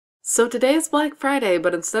So today is Black Friday,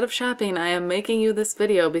 but instead of shopping, I am making you this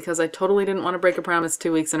video because I totally didn't want to break a promise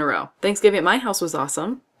 2 weeks in a row. Thanksgiving at my house was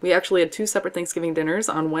awesome. We actually had 2 separate Thanksgiving dinners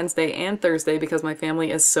on Wednesday and Thursday because my family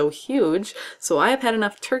is so huge, so I have had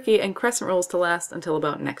enough turkey and crescent rolls to last until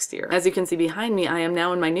about next year. As you can see behind me, I am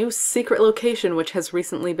now in my new secret location, which has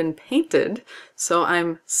recently been painted, so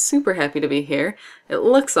I'm super happy to be here. It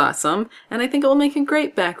looks awesome, and I think it will make a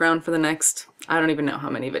great background for the next, I don't even know how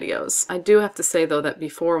many videos. I do have to say though that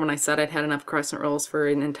before, when I said I'd had enough crescent rolls for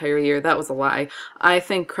an entire year, that was a lie. I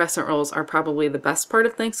think crescent rolls are probably the best part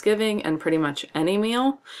of Thanksgiving and pretty much any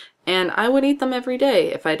meal. And I would eat them every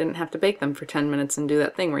day if I didn't have to bake them for 10 minutes and do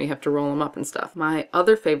that thing where you have to roll them up and stuff. My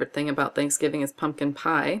other favorite thing about Thanksgiving is pumpkin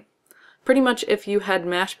pie. Pretty much if you had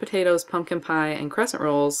mashed potatoes, pumpkin pie, and crescent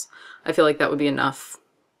rolls, I feel like that would be enough.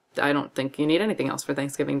 I don't think you need anything else for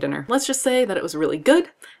Thanksgiving dinner. Let's just say that it was really good,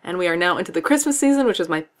 and we are now into the Christmas season, which is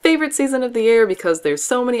my favorite season of the year because there's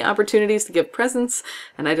so many opportunities to give presents,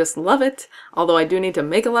 and I just love it. Although I do need to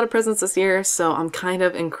make a lot of presents this year, so I'm kind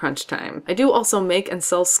of in crunch time. I do also make and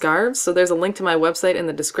sell scarves, so there's a link to my website in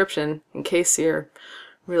the description in case you're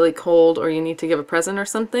really cold or you need to give a present or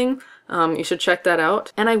something. You should check that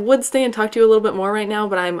out. And I would stay and talk to you a little bit more right now,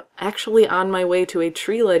 but I'm actually on my way to a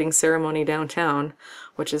tree lighting ceremony downtown,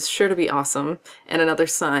 which is sure to be awesome, and another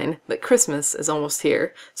sign that Christmas is almost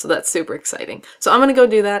here, so that's super exciting. So I'm gonna go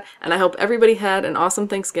do that, and I hope everybody had an awesome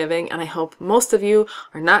Thanksgiving, and I hope most of you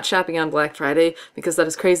are not shopping on Black Friday, because that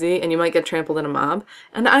is crazy, and you might get trampled in a mob,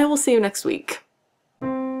 and I will see you next week.